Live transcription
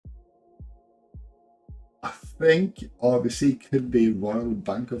I think RBC could be Royal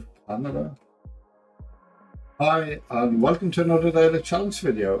Bank of Canada. Hi, and welcome to another daily challenge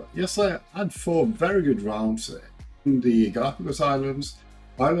video. Yesterday I had 4 very good rounds in the Galapagos Islands,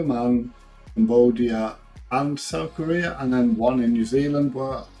 Isle of Man, Cambodia and South Korea, and then one in New Zealand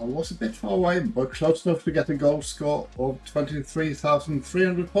where I was a bit far away but close enough to get a gold score of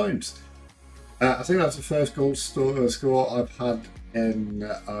 23,300 points. I think that's the first gold score I've had in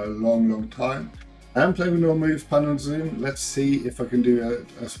a long time. I am playing with no moves pan on Zoom. Let's see if I can do it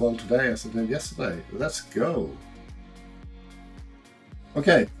as well today as I did yesterday. Let's go.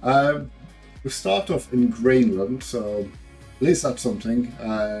 Okay, we start off in Greenland, so at least that's something,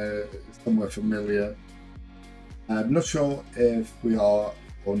 somewhere familiar. I'm not sure if we are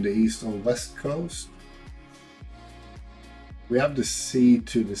on the east or west coast. We have the sea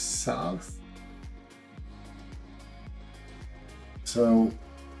to the south. So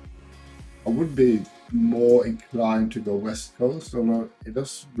I would be more inclined to go west coast, although it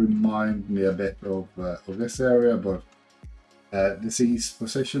does remind me a bit of this area, but this east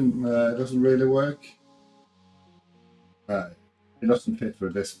position doesn't really work. It doesn't fit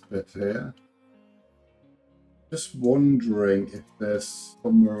with this bit here. Just wondering if there's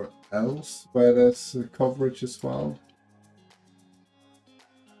somewhere else where there's coverage as well.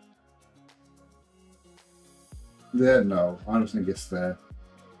 There, no, I don't think it's there.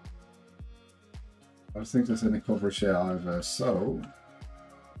 I don't think there's any coverage here either, so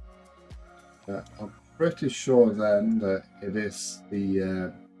I'm pretty sure then that it is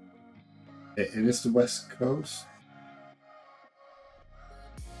the west coast.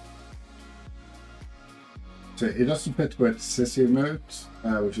 So it doesn't fit with Sissymoot,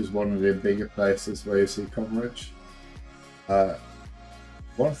 which is one of the bigger places where you see coverage.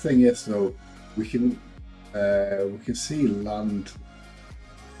 One thing is though, we can see land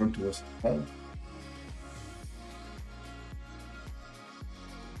in front of us as well.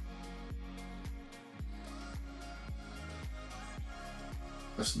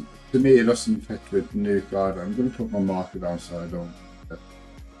 To me, it doesn't fit with Nuke either. I'm going to put my marker down so I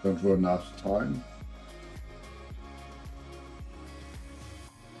don't run out of time.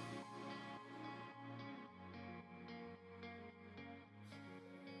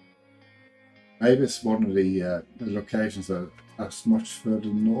 Maybe it's one of the locations that's much further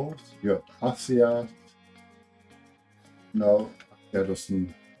north. You got Asia. No, that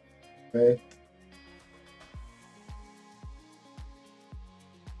doesn't fit.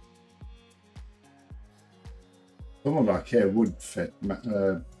 Someone like here would fit, but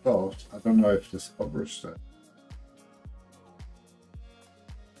I don't know if there's coverage there.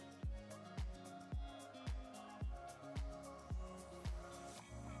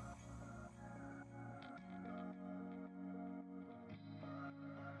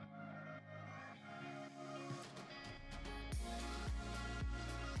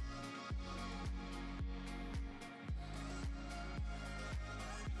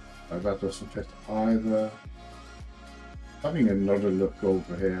 That doesn't fit either. Having another look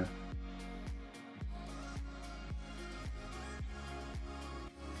over here.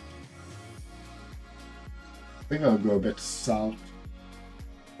 I think I'll go a bit south.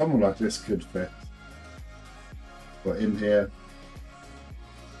 Something like this could fit. But in here.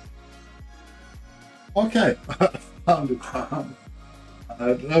 Okay, I found it down.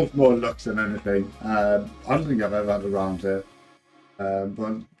 That was more luck than anything. I don't think I've ever had a round here.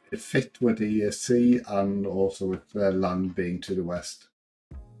 But it fit with the sea and also with the land being to the west.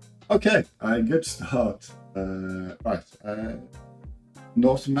 Okay, good start. Right,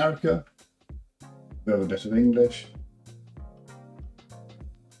 North America. We have a bit of English.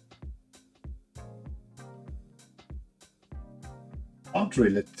 Can't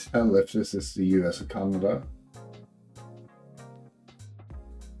really tell if this is the US or Canada.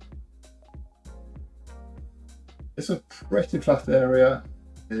 It's a pretty flat area.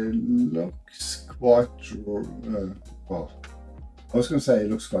 It looks quite well, I was going to say it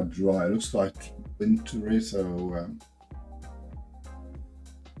looks quite dry. It looks quite wintry, so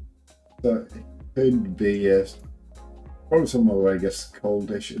it could be probably somewhere where it gets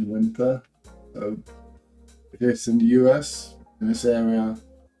coldish in winter. So if it's in the US, in this area,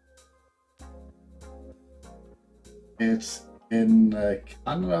 it's in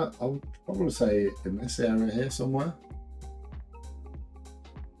Canada. I would probably say in this area here somewhere.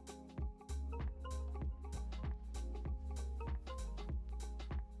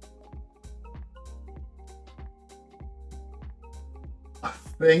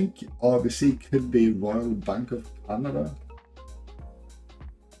 I think RBC could be Royal Bank of Canada.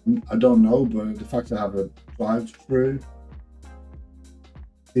 I don't know, but the fact I have a drive-through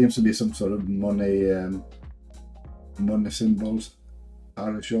Seems to be some sort of money symbols.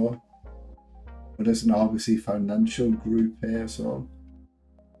 I'm not sure. But there's an RBC financial group here, so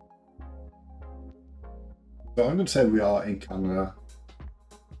I'm going to say we are in Canada.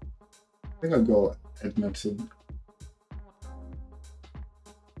 I think I'll go Edmonton.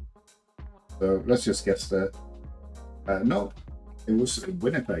 So let's just guess that. No, it was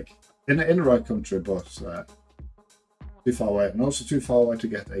Winnipeg. In the right country, but too far away. And also too far away to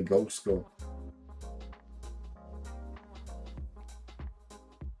get a goal score.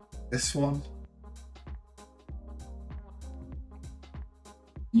 This one.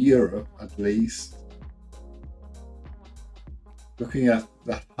 Europe, at least. Looking at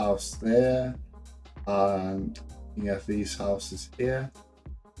that house there. And looking at these houses here.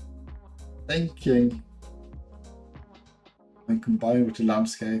 Thinking. And combined with the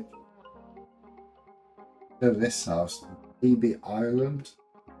landscape. This house, maybe Ireland.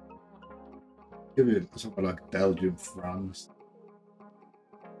 Give it something like Belgium, France,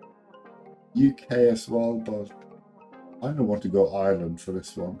 UK as well, but I don't want to go Ireland for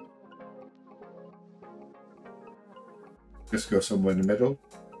this one. Just go somewhere in the middle.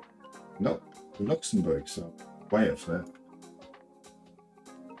 Nope, Luxembourg, so way up there.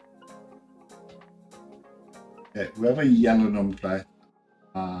 Okay, we have a yellow number plate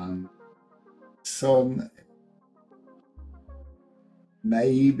and sun.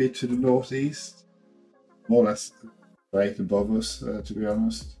 Maybe to the northeast, more or less right above us, to be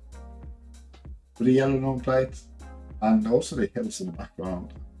honest. With the yellow number plate and also the hills in the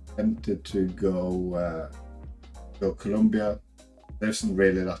background. Tempted to go Colombia. There isn't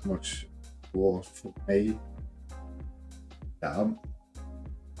really that much war for me. Yeah, I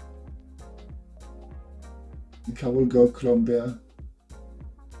think I will go Colombia.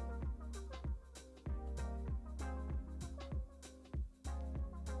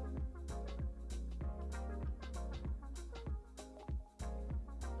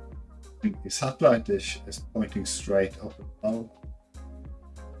 The satellite dish is pointing straight up and down.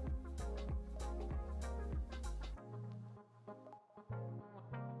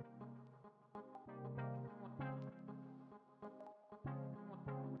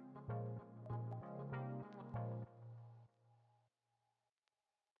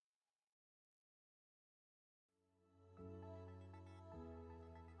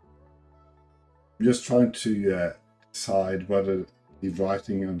 I'm just trying to decide whether the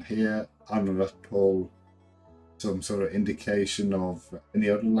writing on here and on that pole some sort of indication of any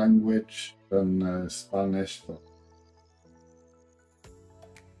other language than Spanish. But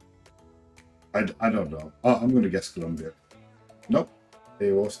I don't know. Oh, I'm going to guess Colombia. Nope,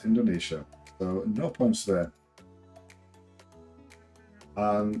 it was Indonesia. So no points there.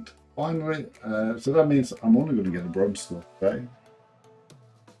 And finally, so that means I'm only going to get a bronze score, okay?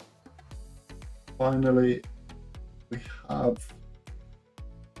 Finally, we have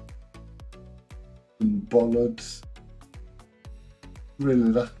some bollards.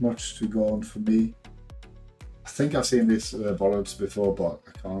 Really that much to go on for me. I think I've seen these bollards before, but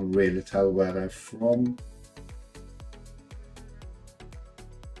I can't really tell where they're from.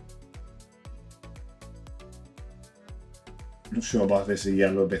 I'm not sure about this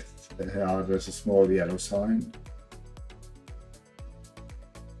yellow bit here. There's a small yellow sign.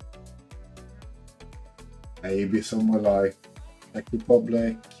 Maybe somewhere like Czech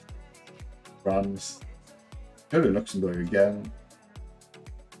Republic, France, maybe Luxembourg again.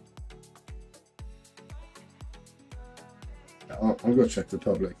 I'll go Czech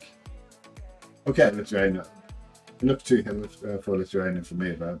Republic. Okay, Lithuania. It looks too hilly for Lithuania for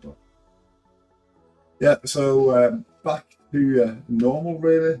me there, but yeah. So back to normal.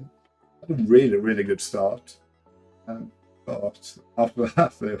 Really, a really good start. But after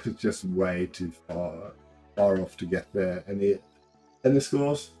that, it was just way too far off to get there any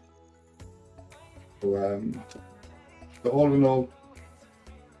scores. So, all in all,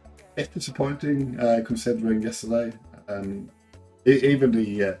 it's disappointing considering yesterday. Even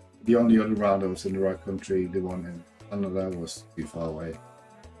the only other round that was in the right country, the one in Canada, was too far away.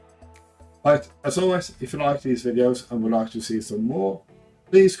 Right, as always, if you like these videos and would like to see some more,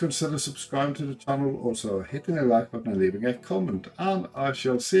 please consider subscribing to the channel, also hitting the like button and leaving a comment. And I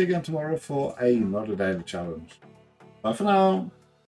shall see you again tomorrow for another daily challenge. Bye for now.